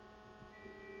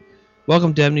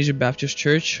Welcome to Ebenezer Baptist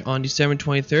Church on December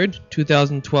 23rd,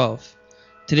 2012.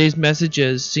 Today's message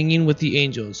is Singing with the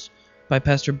Angels by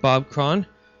Pastor Bob Cron,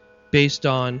 based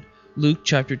on Luke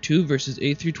chapter 2, verses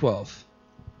 8 through 12.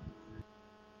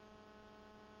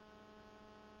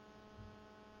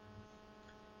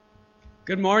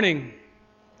 Good morning.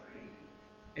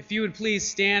 If you would please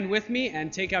stand with me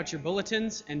and take out your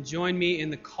bulletins and join me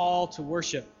in the call to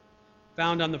worship,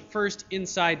 found on the first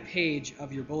inside page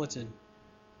of your bulletin.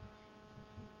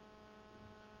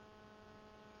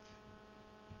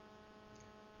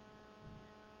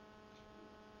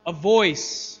 A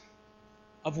voice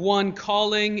of one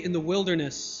calling in the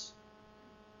wilderness,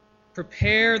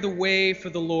 prepare the way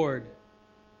for the Lord,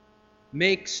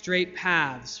 make straight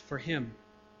paths for him.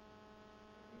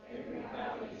 Every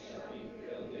valley shall be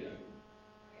filled in,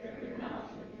 every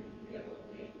mountain and hill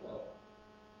made low.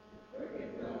 The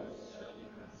crooked roads shall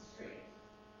become straight,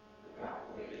 the rough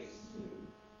ways smooth,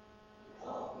 and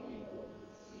all people will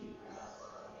see God's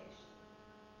salvation.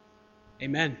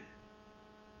 Amen.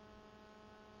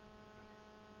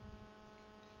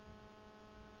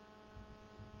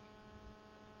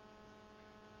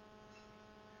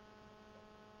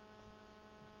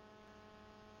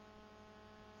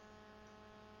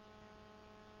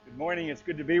 Good morning, it's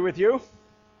good to be with you.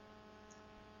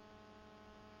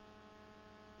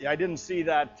 Yeah, I didn't see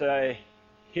that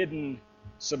hidden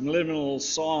subliminal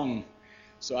song,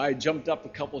 so I jumped up a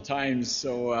couple times.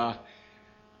 So I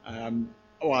am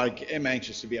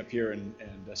anxious to be up here and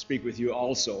speak with you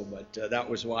also, but that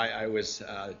was why I was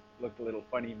looked a little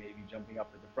funny, maybe jumping up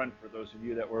at the front for those of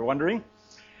you that were wondering.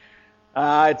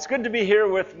 It's good to be here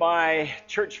with my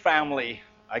church family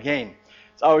again.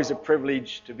 It's always a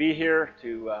privilege to be here,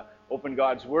 to open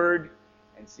God's Word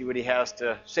and see what He has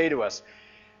to say to us.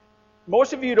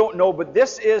 Most of you don't know, but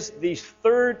this is the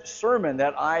third sermon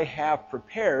that I have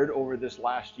prepared over this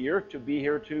last year to be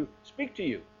here to speak to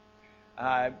you.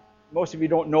 Most of you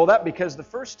don't know that because the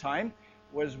first time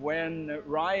was when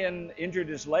Ryan injured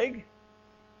his leg.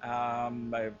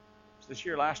 This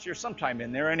year, last year, sometime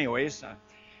in there anyways.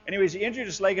 He injured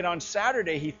his leg, and on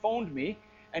Saturday he phoned me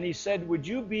and he said, would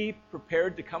you be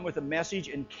prepared to come with a message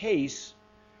in case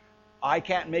I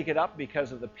can't make it up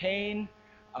because of the pain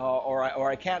or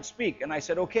I can't speak? And I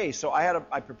said, okay. So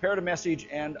I prepared a message,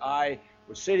 and I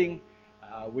was sitting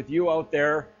with you out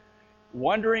there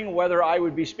wondering whether I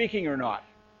would be speaking or not.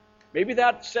 Maybe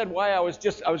that said why I was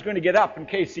going to get up in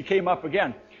case he came up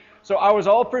again. So I was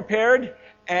all prepared,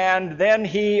 and then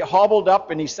he hobbled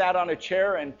up and he sat on a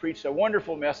chair and preached a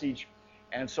wonderful message.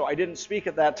 And so I didn't speak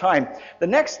at that time. The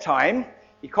next time,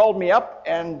 he called me up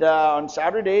and on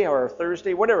Saturday or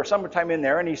Thursday, whatever, sometime in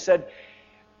there, and he said,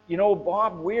 you know,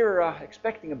 Bob, we're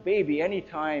expecting a baby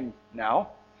anytime now.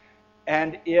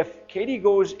 And if Katie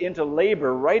goes into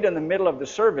labor right in the middle of the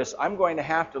service, I'm going to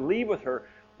have to leave with her.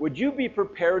 Would you be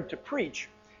prepared to preach,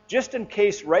 just in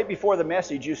case right before the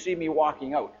message you see me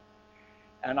walking out?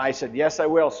 And I said, yes, I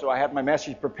will. So I had my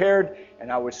message prepared, and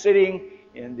I was sitting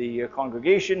in the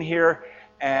congregation here,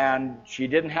 and she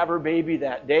didn't have her baby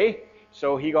that day,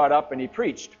 so he got up and he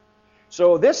preached.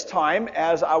 So this time,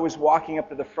 as I was walking up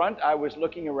to the front, I was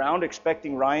looking around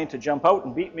expecting Ryan to jump out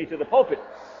and beat me to the pulpit,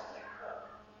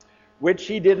 which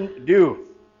he didn't do.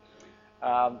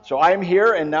 So I'm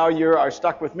here, and now you are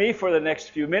stuck with me for the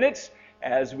next few minutes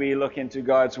as we look into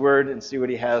God's Word and see what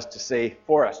He has to say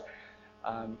for us.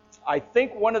 I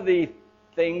think one of the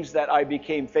things that I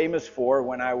became famous for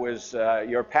when I was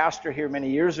your pastor here many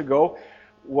years ago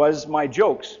was my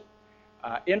jokes.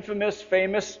 Infamous,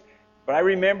 famous, but I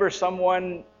remember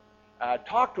someone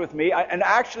talked with me and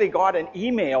actually got an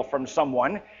email from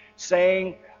someone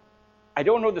saying, I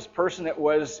don't know this person that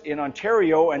was in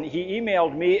Ontario, and he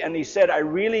emailed me and he said, I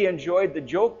really enjoyed the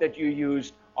joke that you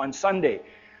used on Sunday.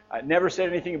 I never said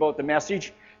anything about the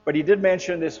message, but he did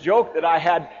mention this joke that I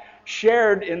had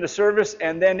shared in the service,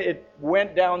 and then it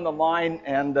went down the line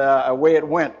and away it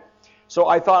went. So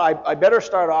I thought I better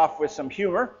start off with some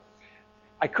humor.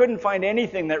 I couldn't find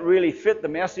anything that really fit the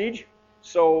message,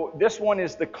 so this one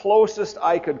is the closest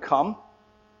I could come.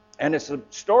 And it's a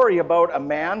story about a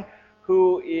man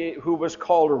who was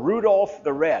called Rudolph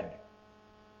the Red.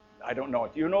 I don't know.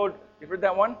 Do you know? You heard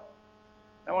that one?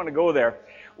 I want to go there.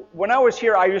 When I was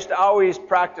here, I used to always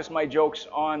practice my jokes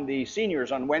on the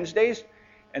seniors on Wednesdays,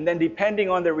 and then depending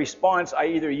on their response, I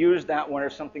either used that one or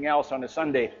something else on a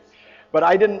Sunday. But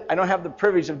I don't have the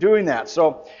privilege of doing that.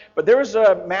 But there was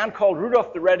a man called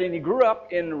Rudolph the Red, and he grew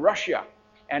up in Russia.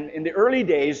 And in the early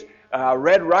days,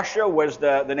 Red Russia was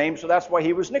the name, so that's why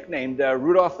he was nicknamed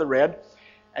Rudolph the Red.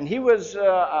 And he was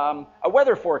a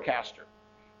weather forecaster.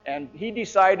 And he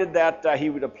decided that he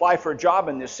would apply for a job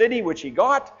in this city, which he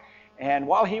got. And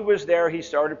while he was there, he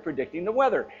started predicting the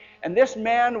weather. And this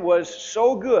man was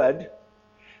so good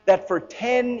that for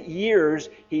 10 years,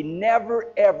 he never,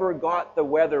 ever got the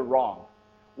weather wrong.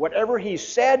 Whatever he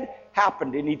said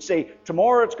happened. And he'd say,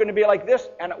 tomorrow it's going to be like this,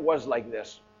 and it was like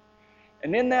this.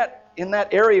 And in that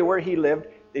area where he lived,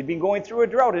 they'd been going through a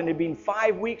drought, and it had been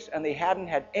 5 weeks, and they hadn't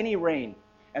had any rain.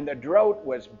 And the drought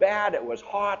was bad, it was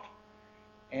hot,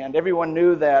 and everyone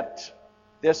knew that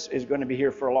this is going to be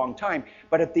here for a long time.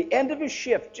 But at the end of his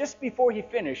shift, just before he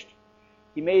finished,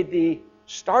 he made the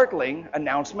startling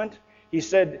announcement. He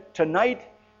said, tonight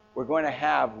we're going to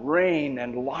have rain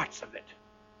and lots of it.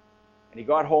 And he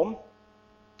got home,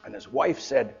 and his wife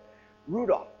said,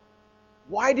 Rudolph,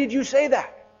 why did you say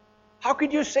that? How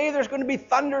could you say there's going to be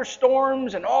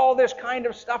thunderstorms and all this kind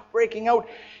of stuff breaking out?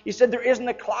 He said, there isn't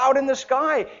a cloud in the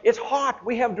sky. It's hot.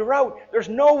 We have drought. There's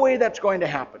no way that's going to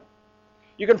happen.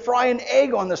 You can fry an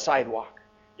egg on the sidewalk.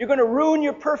 You're going to ruin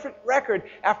your perfect record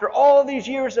after all these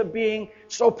years of being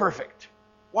so perfect.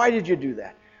 Why did you do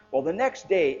that? Well, the next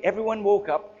day, everyone woke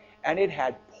up, and it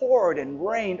had poured and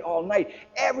rained all night.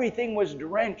 Everything was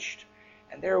drenched,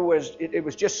 and it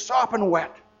was just sopping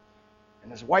wet.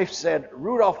 And his wife said,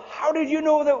 Rudolph, how did you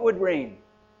know that it would rain?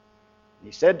 And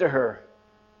he said to her,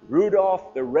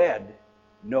 Rudolph the Red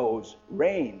knows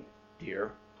rain,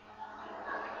 dear.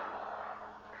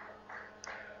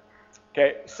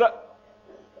 Okay, so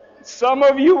some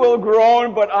of you will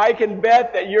groan, but I can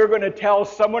bet that you're going to tell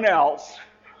someone else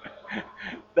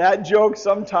that joke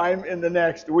sometime in the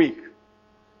next week.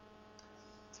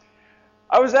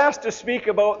 I was asked to speak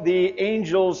about the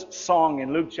angel's song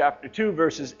in Luke chapter 2,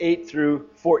 verses 8 through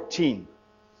 14.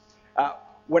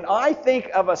 When I think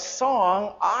of a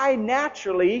song, I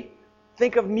naturally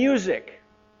think of music.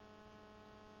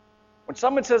 When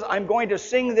someone says, I'm going to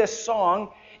sing this song,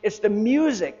 it's the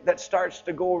music that starts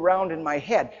to go around in my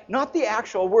head, not the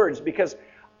actual words, because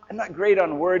I'm not great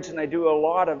on words and I do a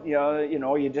lot of,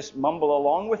 you just mumble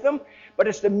along with them, but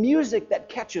it's the music that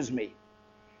catches me.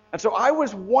 And so I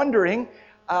was wondering,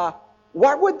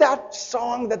 what would that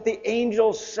song that the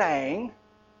angels sang,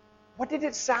 what did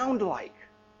it sound like?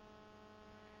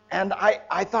 And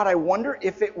I thought, I wonder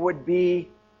if it would be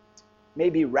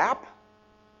maybe rap.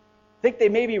 Think they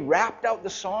maybe rapped out the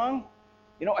song,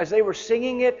 as they were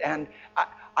singing it. And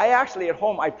I actually at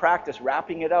home, I practiced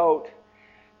rapping it out.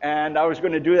 And I was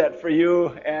going to do that for you,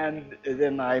 and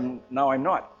then I'm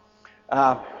not.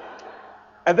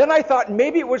 And then I thought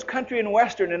maybe it was country and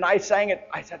western, and I sang it.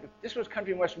 I said, if this was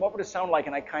country and western, what would it sound like?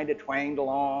 And I kind of twanged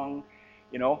along,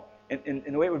 in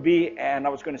the way it would be, and I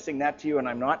was going to sing that to you, and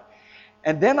I'm not.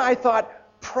 And then I thought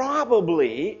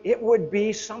probably it would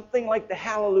be something like the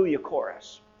Hallelujah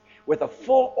chorus with a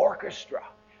full orchestra.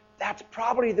 That's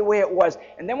probably the way it was.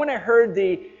 And then when I heard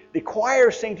the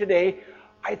choir sing today,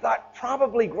 I thought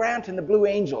probably Grant and the Blue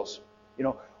Angels,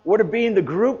 would have been the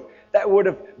group that would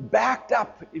have backed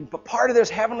up, part of this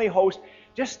heavenly host,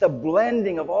 just the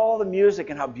blending of all the music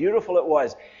and how beautiful it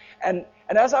was. And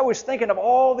as I was thinking of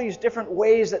all these different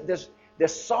ways that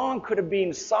this song could have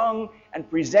been sung and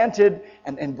presented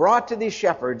and brought to these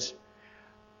shepherds,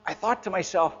 I thought to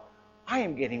myself, I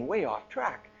am getting way off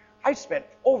track. I spent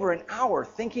over an hour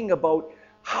thinking about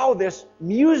how this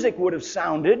music would have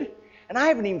sounded, and I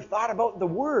haven't even thought about the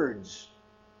words.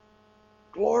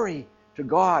 Glory to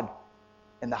God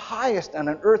in the highest, and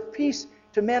on earth peace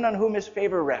to men on whom his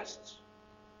favor rests.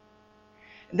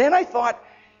 And then I thought,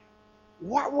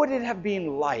 what would it have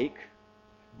been like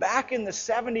back in the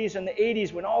 70s and the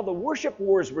 80s when all the worship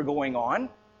wars were going on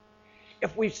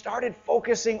if we started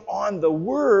focusing on the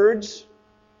words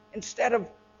instead of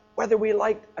whether we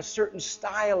liked a certain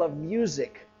style of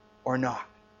music or not?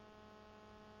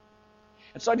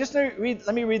 And so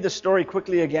let me read the story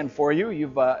quickly again for you. You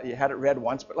had it read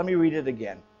once, but let me read it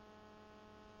again.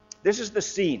 This is the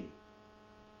scene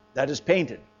that is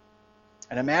painted.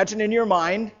 And imagine in your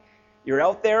mind, you're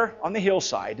out there on the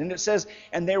hillside, and it says,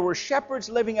 and there were shepherds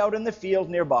living out in the field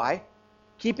nearby,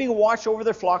 keeping watch over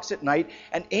their flocks at night.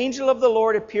 An angel of the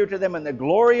Lord appeared to them, and the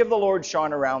glory of the Lord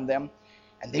shone around them,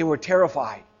 and they were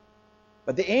terrified.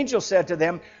 But the angel said to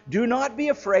them, do not be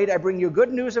afraid. I bring you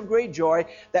good news of great joy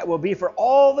that will be for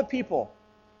all the people.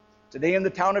 Today in the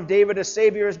town of David, a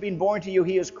Savior has been born to you.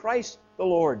 He is Christ the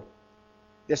Lord.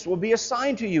 This will be a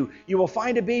sign to you. You will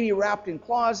find a baby wrapped in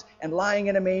cloths and lying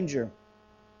in a manger.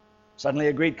 Suddenly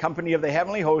a great company of the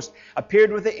heavenly host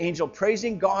appeared with the angel,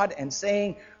 praising God and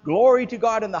saying, glory to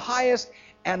God in the highest,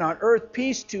 and on earth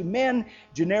peace to men,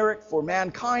 generic for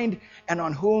mankind, and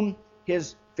on whom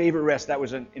his favor rests. That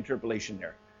was an interpolation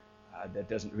there. That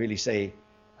doesn't really say,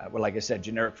 like I said,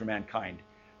 generic for mankind.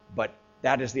 But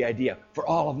that is the idea, for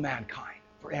all of mankind,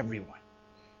 for everyone.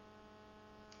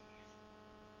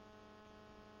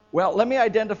 Well, let me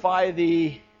identify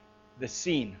the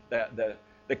scene,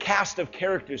 the cast of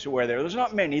characters who are there. There's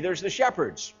not many. There's the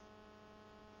shepherds.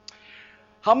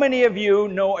 How many of you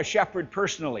know a shepherd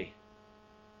personally?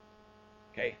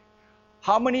 Okay.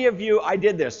 How many of you, I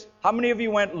did this, how many of you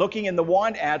went looking in the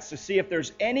want ads to see if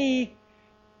there's any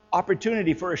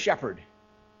opportunity for a shepherd?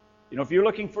 You know, if you're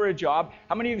looking for a job,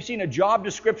 how many of you have seen a job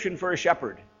description for a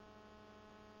shepherd?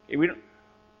 Okay,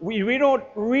 we don't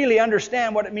really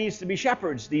understand what it means to be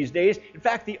shepherds these days. In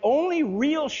fact, the only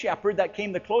real shepherd that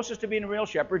came the closest to being a real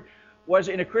shepherd was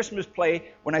in a Christmas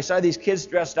play when I saw these kids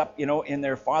dressed up, you know, in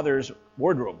their father's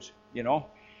wardrobes, you know,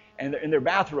 and in their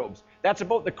bathrobes. That's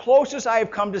about the closest I have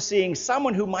come to seeing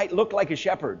someone who might look like a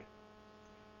shepherd.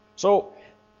 So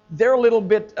they're a little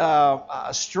bit a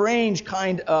strange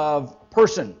kind of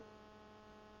person.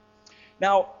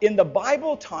 Now, in the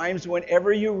Bible times,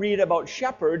 whenever you read about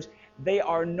shepherds, they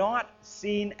are not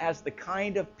seen as the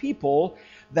kind of people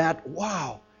that,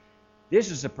 wow, this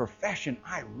is a profession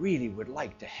I really would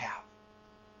like to have.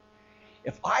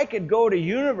 If I could go to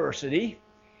university,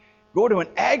 go to an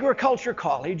agriculture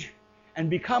college, and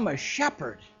become a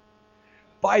shepherd,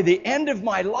 by the end of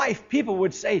my life, people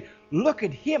would say, look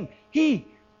at him. He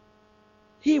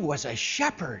was a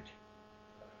shepherd.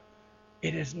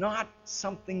 It is not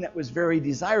something that was very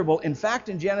desirable. In fact,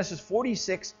 in Genesis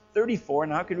 46:34,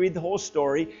 and I could read the whole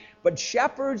story, but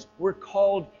shepherds were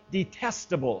called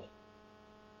detestable.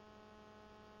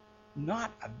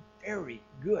 Not a very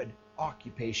good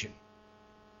occupation.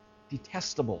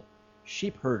 Detestable.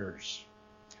 Sheep herders.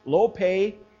 Low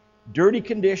pay, dirty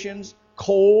conditions,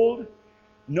 cold,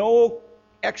 no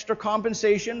extra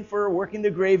compensation for working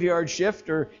the graveyard shift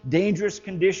or dangerous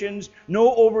conditions,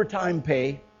 no overtime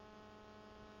pay.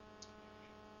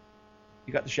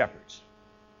 You got the shepherds.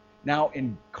 Now,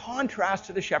 in contrast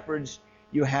to the shepherds,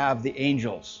 you have the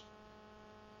angels.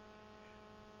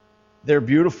 They're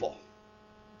beautiful.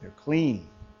 They're clean.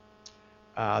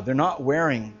 They're not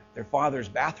wearing their father's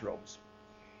bathrobes.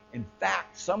 In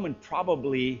fact, someone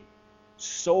probably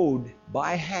sewed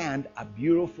by hand a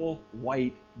beautiful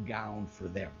white gown for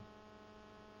them.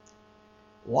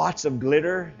 Lots of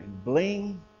glitter and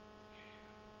bling.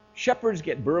 Shepherds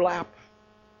get burlap.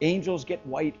 Angels get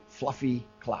white, fluffy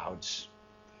clouds.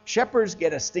 Shepherds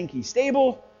get a stinky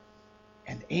stable,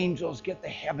 and angels get the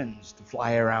heavens to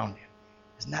fly around in.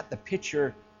 Isn't that the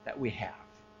picture that we have?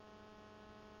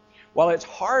 Well, it's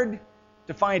hard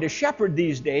to find a shepherd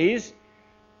these days.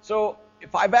 So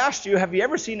if I've asked you, have you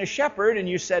ever seen a shepherd? And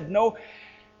you said no.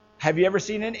 Have you ever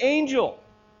seen an angel?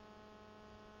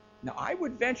 Now, I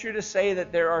would venture to say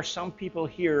that there are some people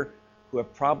here who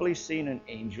have probably seen an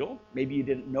angel. Maybe you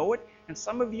didn't know it, and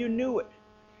some of you knew it.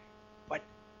 But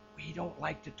we don't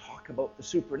like to talk about the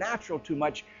supernatural too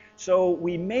much, so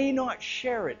we may not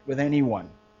share it with anyone.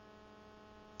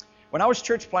 When I was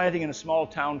church planting in a small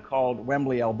town called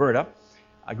Wembley, Alberta,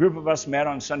 a group of us met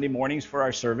on Sunday mornings for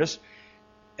our service,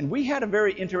 and we had a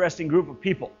very interesting group of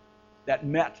people that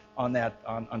met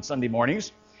on Sunday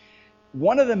mornings.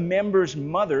 One of the members'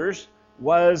 mothers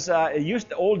was, the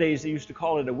old days they used to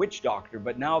call it a witch doctor,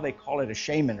 but now they call it a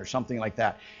shaman or something like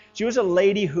that. She was a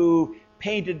lady who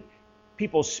painted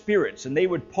people's spirits, and they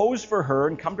would pose for her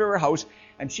and come to her house,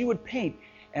 and she would paint.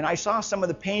 And I saw some of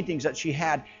the paintings that she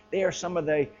had. They are some of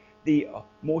the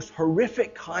most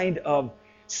horrific kind of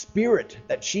spirit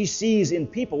that she sees in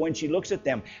people when she looks at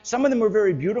them. Some of them were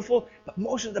very beautiful, but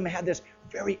most of them had this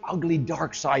very ugly,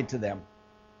 dark side to them.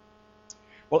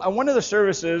 Well, on one of the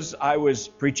services, I was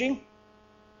preaching,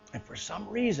 and for some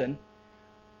reason,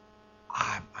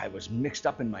 I was mixed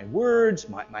up in my words.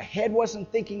 My head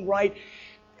wasn't thinking right,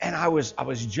 and I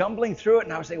was jumbling through it,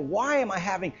 and I was saying, why am I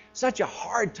having such a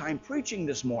hard time preaching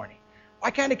this morning?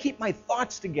 Why can't I keep my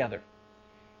thoughts together?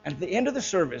 And at the end of the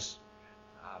service,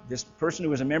 this person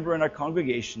who was a member in our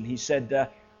congregation, he said,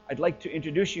 I'd like to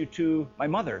introduce you to my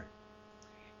mother.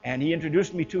 And he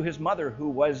introduced me to his mother, who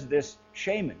was this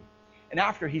shaman. And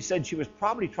after, he said she was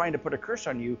probably trying to put a curse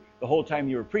on you the whole time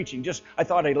you were preaching. I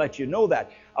thought I'd let you know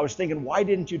that. I was thinking, why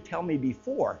didn't you tell me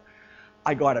before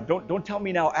I got it? Don't tell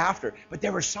me now after. But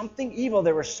there was something evil.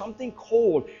 There was something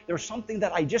cold. There was something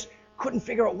that I just couldn't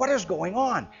figure out what is going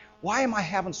on. Why am I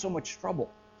having so much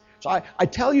trouble? So I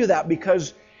tell you that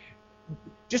because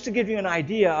just to give you an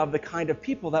idea of the kind of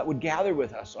people that would gather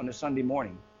with us on a Sunday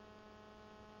morning.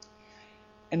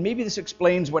 And maybe this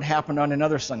explains what happened on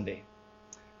another Sunday.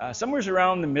 Somewhere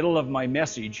around the middle of my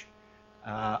message,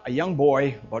 a young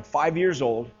boy, about 5 years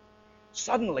old,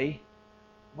 suddenly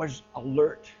was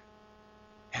alert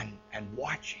and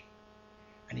watching.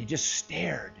 And he just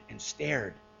stared and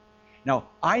stared. Now,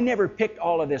 I never picked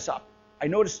all of this up. I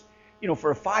noticed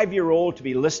for a 5-year-old to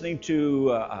be listening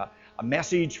to a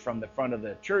message from the front of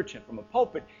the church and from a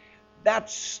pulpit,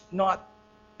 that's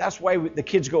why the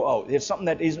kids go out. It's something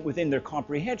that isn't within their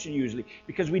comprehension usually,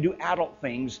 because we do adult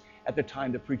things at the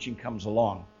time the preaching comes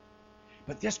along.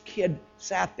 But this kid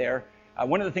sat there.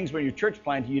 One of the things when you're church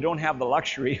planting, you don't have the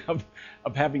luxury of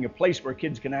having a place where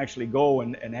kids can actually go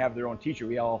and have their own teacher.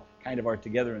 We all kind of are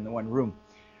together in the one room.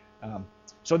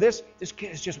 So this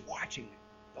kid is just watching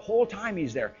the whole time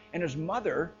he's there. And his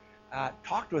mother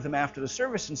talked with him after the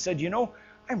service and said,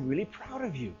 I'm really proud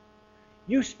of you.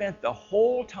 You spent the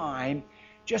whole time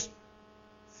just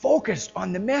focused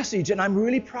on the message, and I'm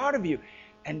really proud of you.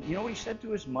 And you know what he said to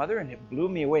his mother? And it blew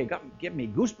me away. It gave me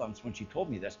goosebumps when she told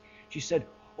me this. She said,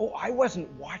 "Oh, I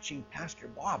wasn't watching Pastor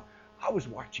Bob. I was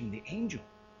watching the angel."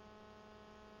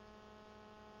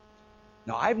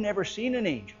 Now, I've never seen an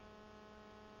angel,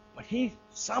 but he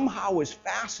somehow was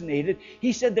fascinated.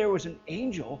 He said there was an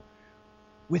angel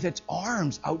with its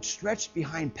arms outstretched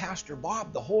behind Pastor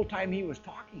Bob the whole time he was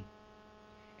talking.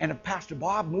 And if Pastor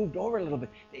Bob moved over a little bit,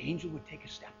 the angel would take a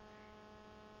step.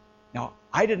 Now,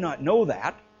 I did not know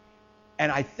that,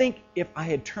 and I think if I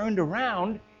had turned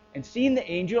around and seen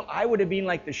the angel, I would have been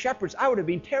like the shepherds. I would have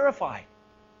been terrified.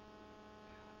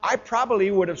 I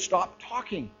probably would have stopped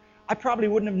talking. I probably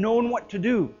wouldn't have known what to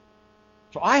do.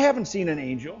 So I haven't seen an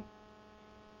angel.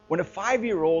 When a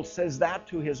 5-year-old says that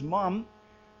to his mom,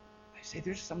 I say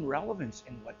there's some relevance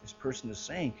in what this person is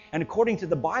saying. And according to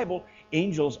the Bible,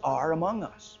 angels are among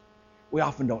us. We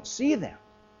often don't see them,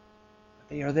 but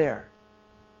they are there.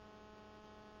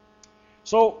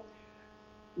 So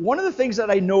one of the things that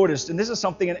I noticed, and this is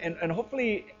something, and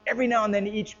hopefully every now and then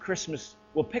each Christmas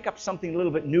we'll pick up something a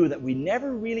little bit new that we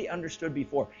never really understood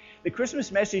before. The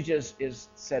Christmas message is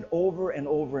said over and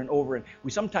over and over, and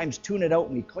we sometimes tune it out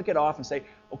and we click it off and say,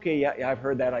 okay, yeah, I've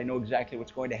heard that. I know exactly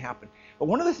what's going to happen. But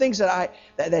one of the things that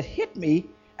hit me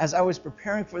as I was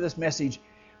preparing for this message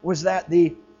was that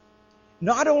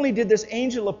not only did this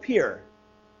angel appear,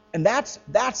 and that's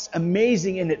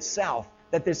amazing in itself,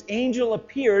 that this angel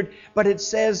appeared, but it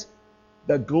says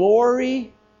the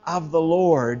glory of the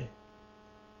Lord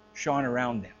shone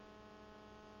around them.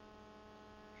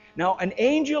 Now, an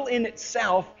angel in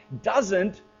itself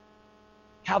doesn't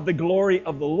have the glory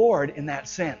of the Lord in that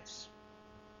sense.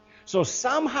 So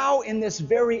somehow in this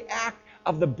very act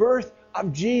of the birth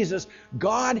of Jesus,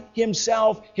 God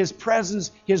himself, his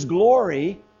presence, his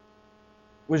glory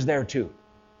was there too.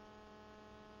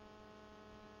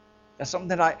 That's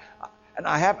something that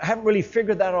I haven't really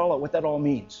figured that all out, what that all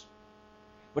means.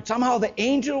 But somehow the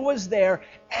angel was there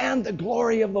and the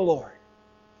glory of the Lord.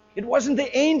 It wasn't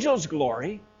the angel's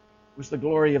glory, it was the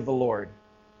glory of the Lord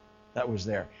that was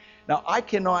there. Now, I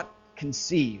cannot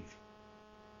conceive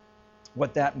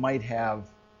what that might have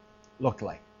looked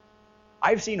like.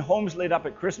 I've seen homes lit up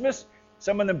at Christmas.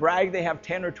 Some of them brag they have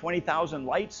 10 or 20,000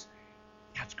 lights.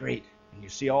 That's great. And you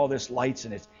see all this lights,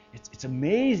 and it's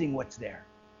amazing what's there.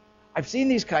 I've seen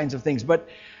these kinds of things, but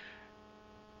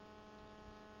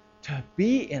to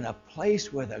be in a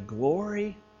place where the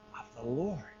glory of the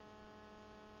Lord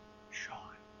shone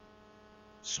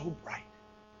so bright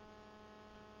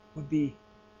would be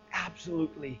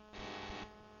absolutely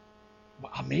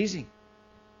amazing.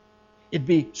 It'd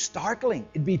be startling.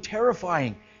 It'd be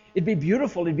terrifying. It'd be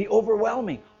beautiful. It'd be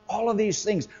overwhelming. All of these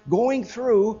things going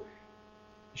through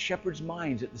the shepherd's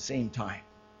minds at the same time.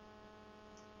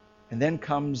 And then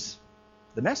comes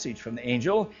the message from the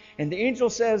angel. And the angel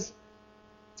says,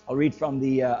 I'll read from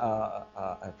the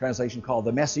translation called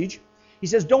The Message. He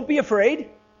says, "Don't be afraid."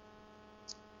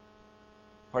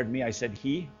 Pardon me, I said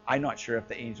he. I'm not sure if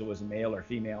the angel was a male or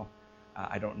female.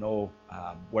 I don't know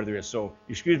whether it is. So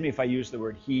excuse me if I use the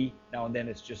word he now and then.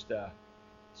 It's just a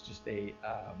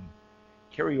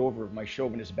carryover of my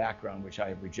chauvinist background, which I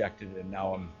have rejected, and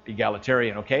now I'm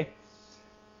egalitarian, okay?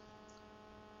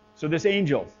 So this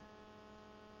angel.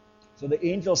 So the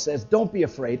angel says, "Don't be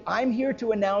afraid. I'm here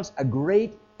to announce a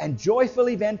great and joyful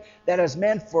event that is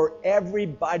meant for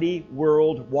everybody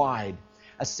worldwide.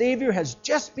 A Savior has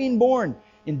just been born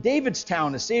in David's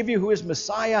town, a Savior who is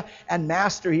Messiah and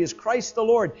Master. He is Christ the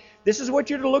Lord. This is what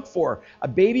you're to look for: a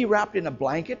baby wrapped in a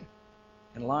blanket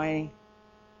and lying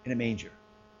in a manger."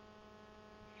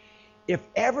 If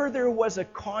ever there was a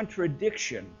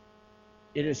contradiction,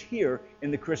 it is here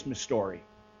in the Christmas story.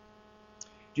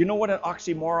 Do you know what an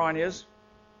oxymoron is?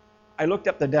 I looked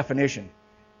up the definition.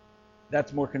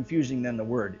 That's more confusing than the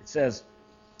word. It says,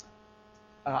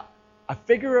 a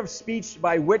figure of speech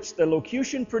by which the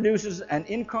locution produces an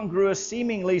incongruous,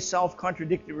 seemingly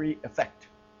self-contradictory effect.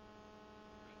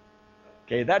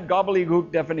 Okay, that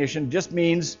gobbledygook definition just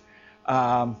means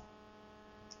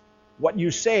what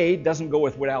you say doesn't go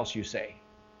with what else you say.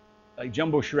 Like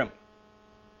jumbo shrimp.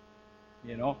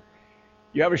 You know,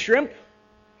 you have a shrimp,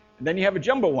 and then you have a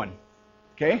jumbo one.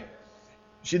 Okay?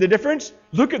 See the difference?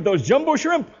 Look at those jumbo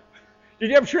shrimp. Did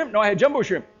you have shrimp? No, I had jumbo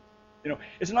shrimp. You know,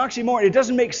 it's an oxymoron. It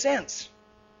doesn't make sense.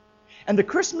 And the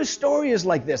Christmas story is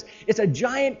like this. It's a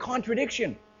giant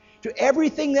contradiction to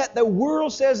everything that the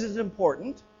world says is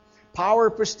important. Power,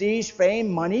 prestige,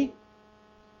 fame, money.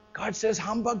 God says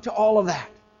humbug to all of that.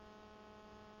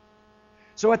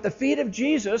 So at the feet of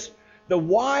Jesus, the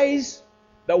wise,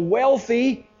 the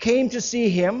wealthy came to see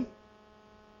him,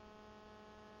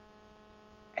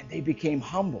 and they became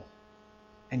humble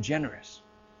and generous.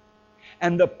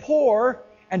 And the poor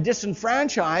and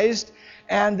disenfranchised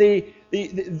and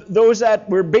those that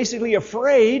were basically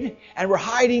afraid and were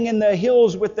hiding in the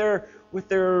hills with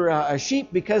their sheep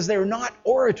because they're not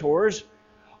orators,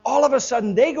 all of a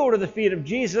sudden they go to the feet of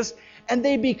Jesus and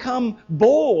they become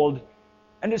bold.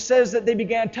 And it says that they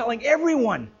began telling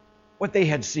everyone what they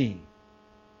had seen.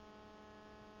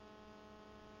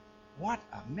 What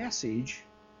a message,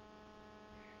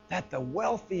 that the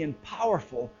wealthy and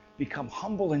powerful become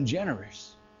humble and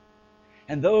generous,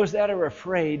 and those that are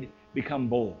afraid become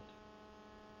bold.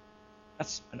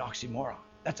 That's an oxymoron.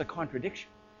 That's a contradiction.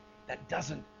 That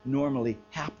doesn't normally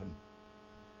happen,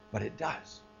 but it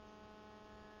does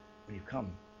when you come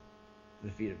to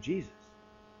the feet of Jesus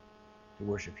to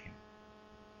worship him.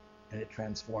 And it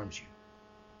transforms you.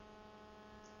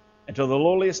 And to the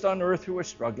lowliest on earth who are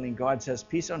struggling, God says,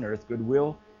 peace on earth,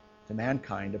 goodwill to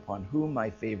mankind, upon whom my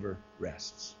favor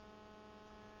rests.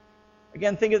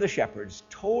 Again, think of the shepherds,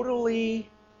 totally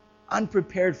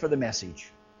unprepared for the message.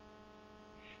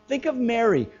 Think of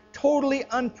Mary, totally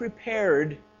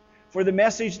unprepared for the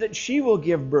message that she will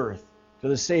give birth to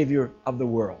the Savior of the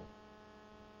world.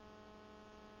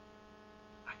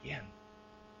 Again,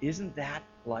 isn't that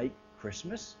like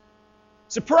Christmas?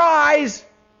 Surprise!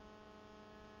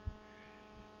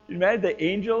 You imagine the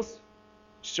angels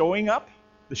showing up?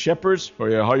 The shepherds, oh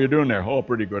yeah, how you doing there? Oh,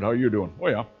 pretty good. How you doing? Oh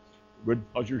yeah, good.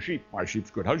 How's your sheep? My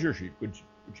sheep's good. How's your sheep? Good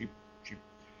sheep.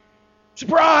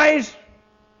 Surprise!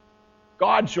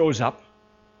 God shows up.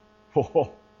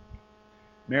 Oh,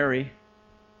 Mary.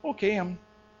 Okay,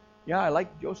 I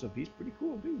like Joseph. He's pretty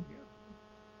cool, dude.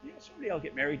 Yeah, someday I'll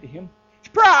get married to him.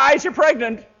 Surprise! You're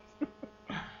pregnant.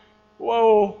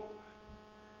 Whoa.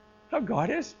 How God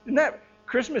is. Isn't that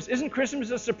Christmas? Isn't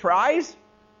Christmas a surprise?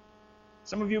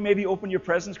 Some of you maybe open your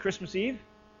presents Christmas Eve.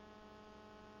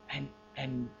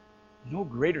 And no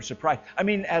greater surprise. I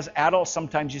mean, as adults,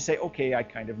 sometimes you say, okay, I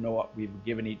kind of know what we've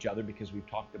given each other because we've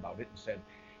talked about it and said,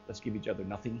 let's give each other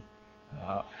nothing.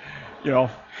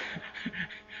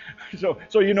 So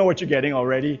you know what you're getting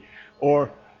already.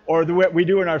 Or the way we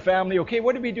do in our family, okay,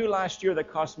 what did we do last year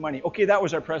that cost money? Okay, that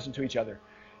was our present to each other.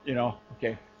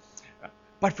 Okay.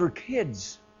 But for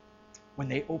kids, when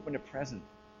they open a present,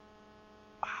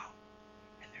 wow,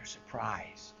 and they're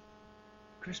surprised.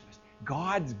 Christmas,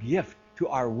 God's gift to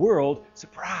our world,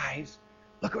 surprise,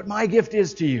 look what my gift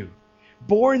is to you.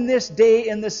 Born this day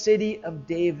in the city of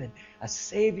David, a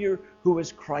Savior who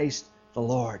is Christ the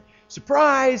Lord.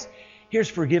 Surprise, here's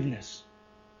forgiveness.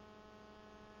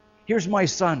 Here's my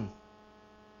son.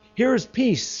 Here's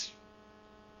peace.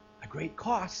 A great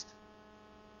cost.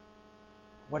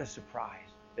 What a surprise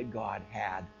that God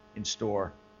had in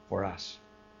store for us.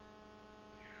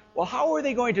 Well, how are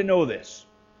they going to know this?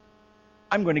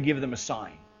 I'm going to give them a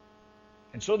sign.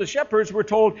 And so the shepherds were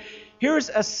told, here's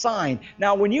a sign.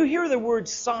 Now, when you hear the word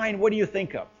sign, what do you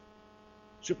think of?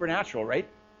 Supernatural, right?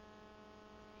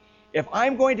 If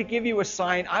I'm going to give you a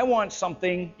sign, I want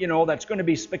something, that's going to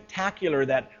be spectacular,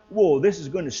 that, whoa, this is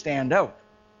going to stand out.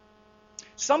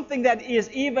 Something that is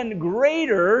even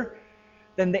greater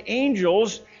than the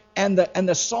angels and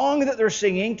the song that they're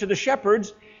singing to the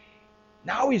shepherds.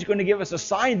 Now he's going to give us a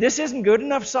sign. This isn't good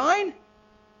enough sign.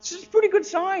 This is a pretty good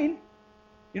sign.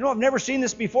 I've never seen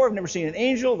this before. I've never seen an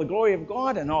angel, the glory of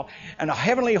God, and a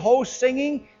heavenly host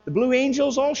singing. The blue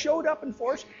angels all showed up in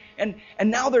force. And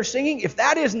now they're singing. If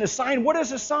that isn't a sign, what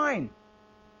is a sign?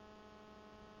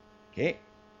 Okay,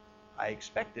 I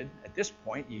expected at this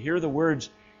point, you hear the words,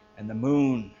 and the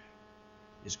moon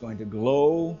is going to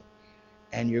glow,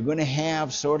 and you're going to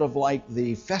have sort of like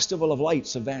the Festival of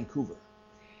Lights of Vancouver.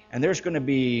 And there's going to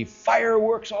be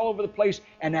fireworks all over the place,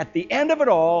 and at the end of it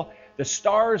all, the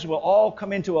stars will all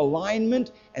come into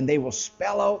alignment, and they will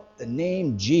spell out the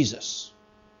name Jesus.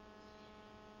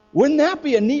 Wouldn't that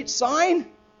be a neat sign?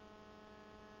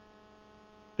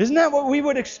 Isn't that what we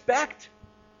would expect?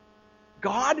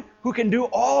 God, who can do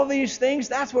all these things,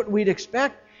 that's what we'd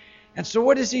expect. And so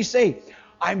what does he say?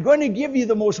 I'm going to give you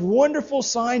the most wonderful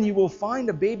sign. You will find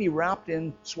a baby wrapped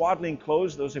in swaddling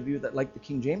clothes, those of you that like the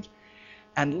King James,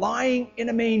 and lying in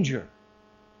a manger.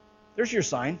 There's your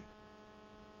sign.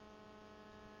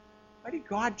 Why did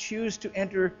God choose to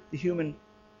enter the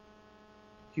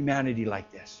humanity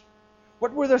like this?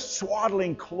 What were the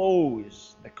swaddling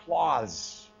clothes, the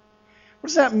cloths? What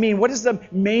does that mean? What does the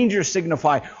manger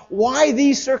signify? Why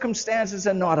these circumstances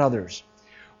and not others?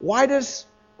 What does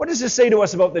this say to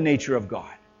us about the nature of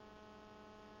God?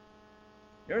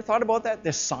 You ever thought about that?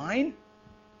 The sign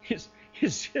is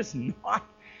just not,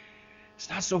 it's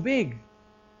not so big.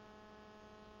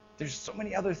 There's so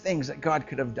many other things that God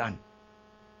could have done.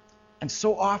 And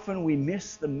so often we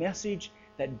miss the message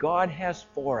that God has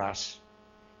for us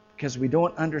because we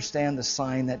don't understand the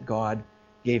sign that God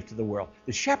gave to the world.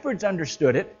 The shepherds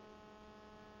understood it,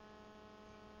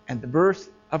 and the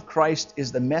birth of Christ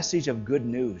is the message of good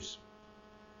news.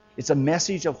 It's a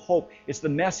message of hope. It's the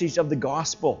message of the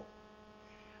gospel.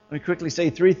 Let me quickly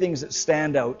say three things that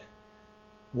stand out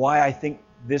why I think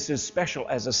this is special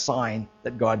as a sign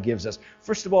that God gives us.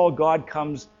 First of all, God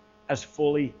comes as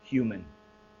fully human.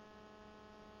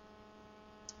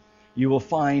 You will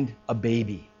find a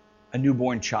baby, a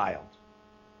newborn child.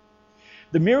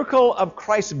 The miracle of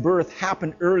Christ's birth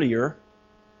happened earlier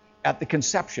at the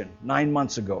conception, 9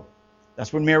 months ago.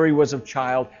 That's when Mary was of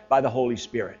child by the Holy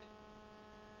Spirit.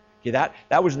 Okay,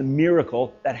 that was the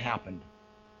miracle that happened.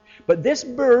 But this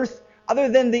birth, other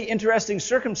than the interesting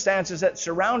circumstances that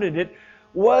surrounded it,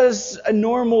 was a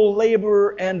normal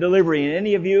labor and delivery. And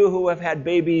any of you who have had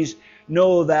babies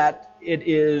know that it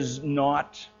is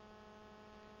not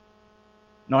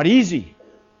easy.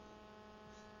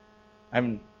 I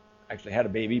haven't actually had a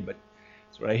baby, but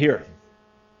that's what I hear.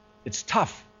 It's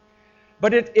tough.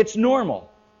 But it's normal.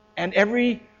 And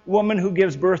every woman who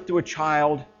gives birth to a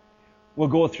child will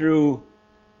go through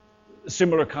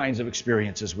similar kinds of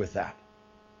experiences with that.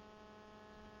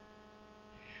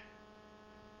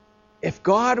 If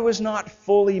God was not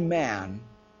fully man,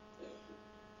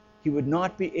 he would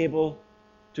not be able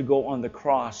to go on the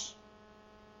cross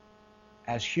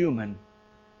as human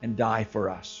and die for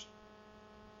us.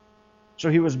 So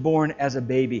he was born as a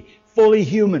baby, fully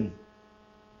human.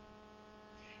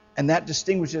 And that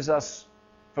distinguishes us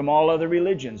from all other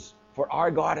religions, for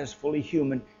our God is fully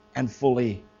human and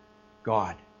fully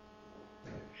God.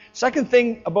 Second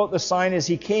thing about the sign is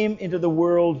he came into the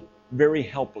world very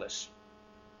helpless.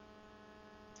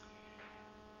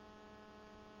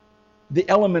 The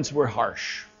elements were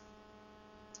harsh.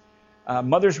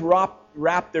 Mothers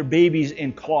wrapped their babies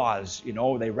in cloths.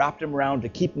 They wrapped them around to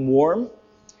keep them warm.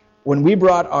 When we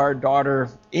brought our daughter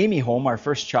Amy home, our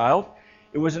first child,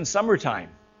 it was in summertime.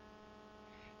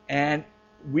 And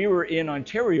we were in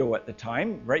Ontario at the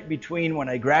time, right between when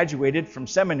I graduated from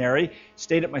seminary,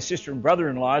 stayed at my sister and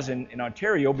brother-in-law's in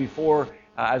Ontario before,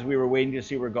 as we were waiting to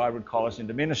see where God would call us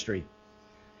into ministry.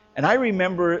 And I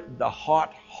remember the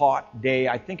hot day.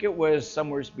 I think it was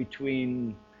somewhere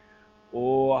between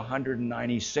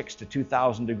 196 to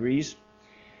 2,000 degrees.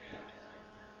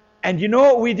 And you know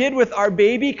what we did with our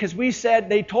baby? Because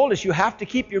they told us, you have to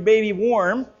keep your baby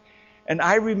warm. And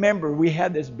I remember we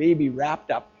had this baby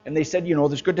wrapped up. And they said,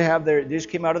 it's good to have they just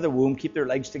came out of the womb, keep their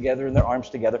legs together and their arms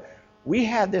together. We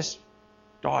had this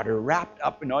daughter wrapped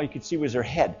up, and all you could see was her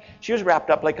head. She was wrapped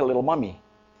up like a little mummy.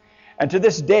 And to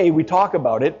this day, we talk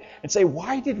about it and say,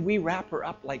 why did we wrap her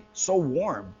up like so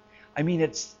warm? I mean,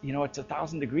 it's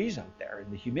 1,000 degrees out there,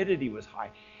 and the humidity was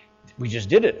high. We just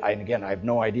did it. I have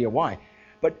no idea why.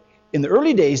 But in the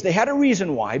early days, they had a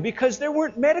reason why, because there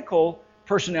weren't medical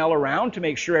personnel around to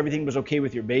make sure everything was okay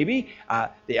with your baby.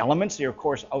 The elements, they're of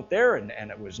course out there,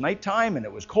 and it was nighttime, and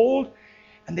it was cold.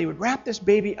 And they would wrap this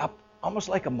baby up almost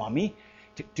like a mummy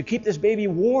to keep this baby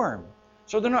warm.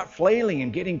 So they're not flailing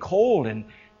and getting cold and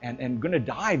going to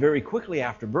die very quickly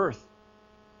after birth.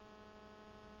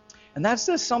 And that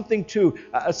says something too.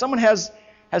 Someone has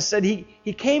said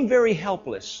he came very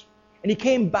helpless, and he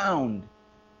came bound.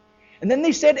 And then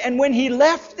they said, and when he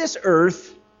left this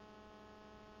earth,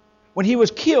 when he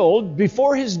was killed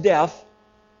before his death,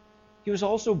 he was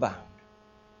also bound.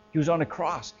 He was on a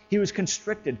cross. He was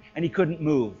constricted, and he couldn't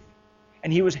move.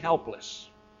 And he was helpless.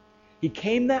 He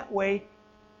came that way.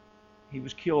 He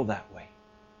was killed that way.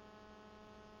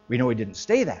 We know he didn't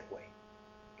stay that way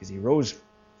because he rose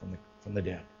from the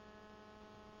dead.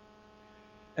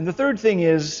 And the third thing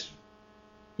is,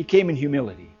 he came in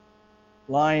humility,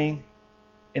 lying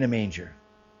in a manger.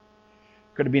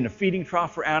 Could have been a feeding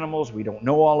trough for animals. We don't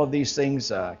know all of these things.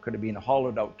 Could have been a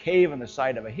hollowed out cave on the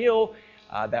side of a hill.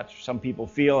 That's some people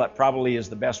feel that probably is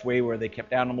the best way where they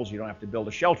kept animals. You don't have to build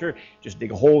a shelter. Just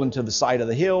dig a hole into the side of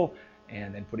the hill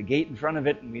and then put a gate in front of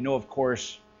it. And we know, of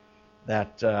course,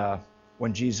 that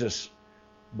when Jesus'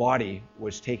 body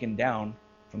was taken down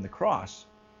from the cross,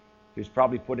 he was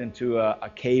probably put into a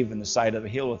cave in the side of a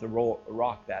hill with a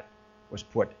rock that was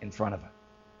put in front of it.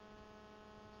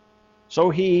 So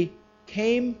he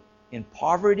came in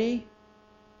poverty,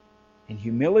 in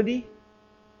humility,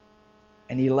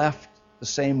 and he left the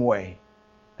same way.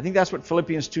 I think that's what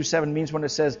Philippians 2:7 means when it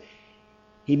says,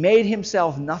 he made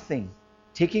himself nothing,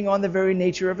 taking on the very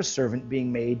nature of a servant,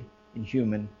 being made in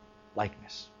human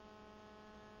likeness.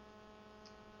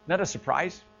 Isn't that a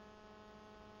surprise?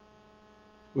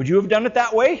 Would you have done it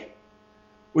that way?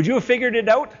 Would you have figured it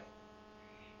out?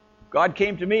 God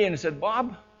came to me and said, Bob,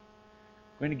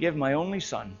 I'm going to give my only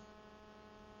son.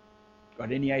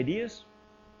 Got any ideas?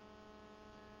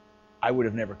 I would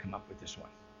have never come up with this one.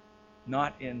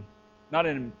 Not in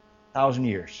 1,000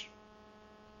 years.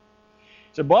 He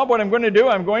said, Bob, what I'm going to do,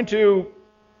 I'm going to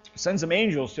send some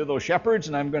angels to those shepherds,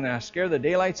 and I'm going to scare the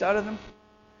daylights out of them.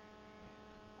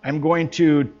 I'm going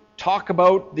to talk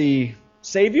about the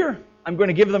Savior. I'm going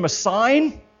to give them a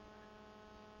sign.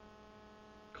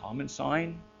 Common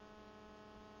sign.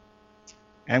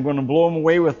 And I'm going to blow them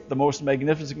away with the most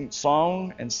magnificent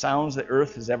song and sounds that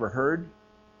earth has ever heard.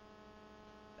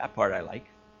 That part I like.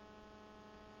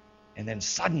 And then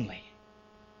suddenly,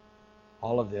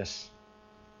 all of this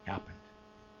happened.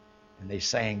 And they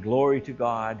sang glory to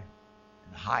God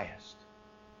in the highest.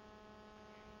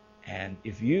 And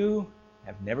if you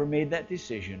have never made that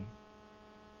decision,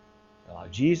 allow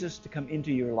Jesus to come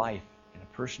into your life in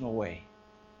a personal way,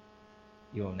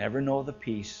 you will never know the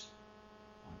peace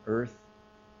on earth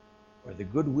or the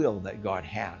goodwill that God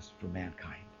has for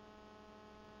mankind.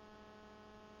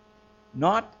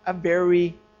 Not a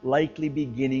very likely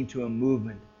beginning to a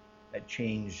movement that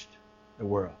changed the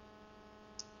world.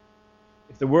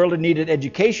 If the world had needed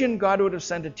education, God would have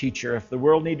sent a teacher. If the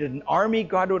world needed an army,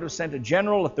 God would have sent a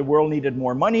general. If the world needed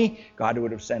more money, God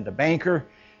would have sent a banker.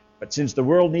 But since the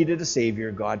world needed a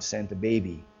Savior, God sent a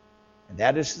baby. And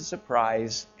that is the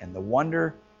surprise and the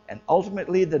wonder and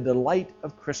ultimately the delight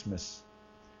of Christmas.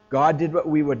 God did what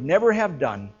we would never have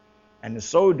done, and in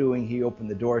so doing, he opened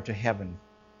the door to heaven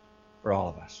for all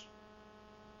of us.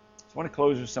 So I want to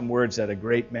close with some words that a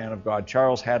great man of God,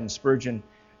 Charles Haddon Spurgeon,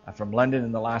 from London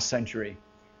in the last century.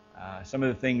 Some of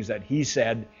the things that he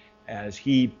said as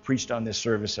he preached on this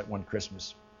service at one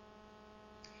Christmas.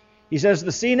 He says,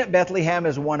 the scene at Bethlehem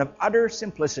is one of utter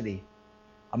simplicity.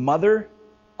 A mother,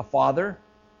 a father,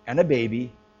 and a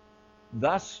baby.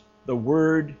 Thus the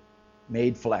Word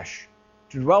made flesh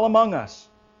to dwell among us.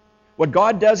 What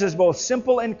God does is both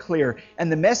simple and clear,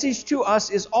 and the message to us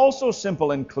is also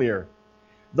simple and clear.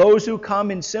 Those who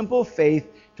come in simple faith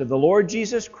to the Lord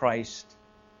Jesus Christ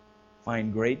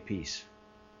find great peace.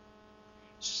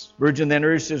 Spurgeon then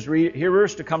urged his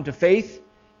hearers to come to faith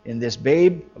in this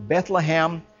babe of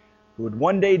Bethlehem who would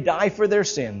one day die for their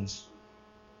sins,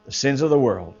 the sins of the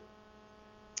world.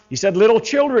 He said little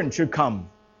children should come,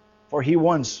 for he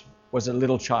once was a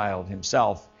little child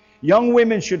himself. Young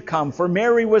women should come, for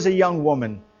Mary was a young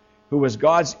woman who was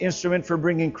God's instrument for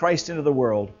bringing Christ into the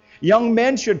world. Young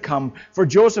men should come, for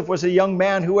Joseph was a young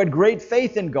man who had great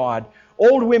faith in God.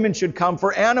 Old women should come,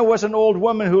 for Anna was an old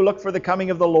woman who looked for the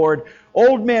coming of the Lord.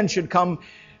 Old men should come,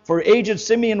 for aged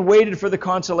Simeon waited for the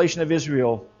consolation of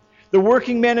Israel. The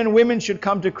working men and women should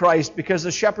come to Christ, because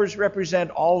the shepherds represent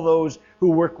all those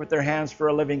who work with their hands for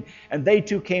a living, and they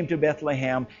too came to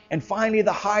Bethlehem. And finally,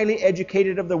 the highly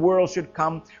educated of the world should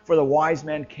come, for the wise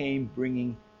men came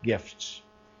bringing gifts.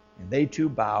 And they too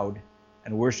bowed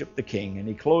and worshiped the King. And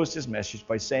he closed his message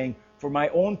by saying, for my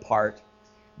own part,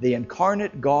 the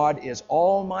incarnate God is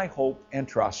all my hope and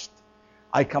trust.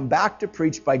 I come back to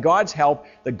preach, by God's help,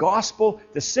 the gospel,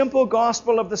 the simple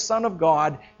gospel of the Son of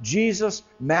God, Jesus,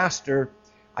 Master.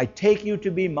 I take you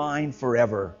to be mine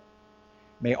forever.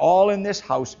 May all in this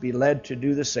house be led to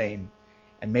do the same,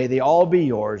 and may they all be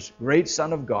yours, great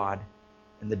Son of God,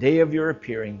 in the day of your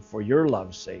appearing, for your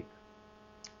love's sake.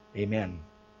 Amen.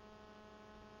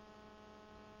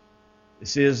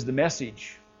 This is the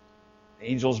message the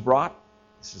angels brought.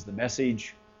 This is the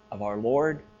message of our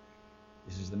Lord.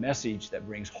 This is the message that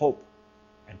brings hope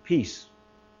and peace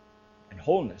and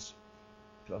wholeness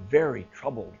to a very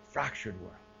troubled, fractured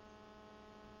world.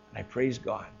 And I praise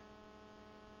God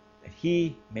that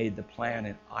he made the plan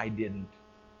and I didn't,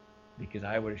 because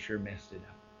I would have sure messed it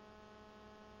up.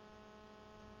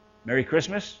 Merry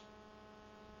Christmas.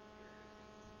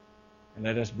 And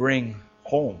let us bring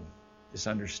home this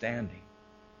understanding.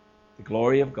 The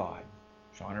glory of God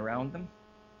shone around them,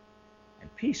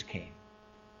 and peace came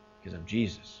because of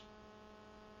Jesus,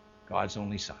 God's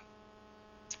only Son.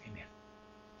 Amen.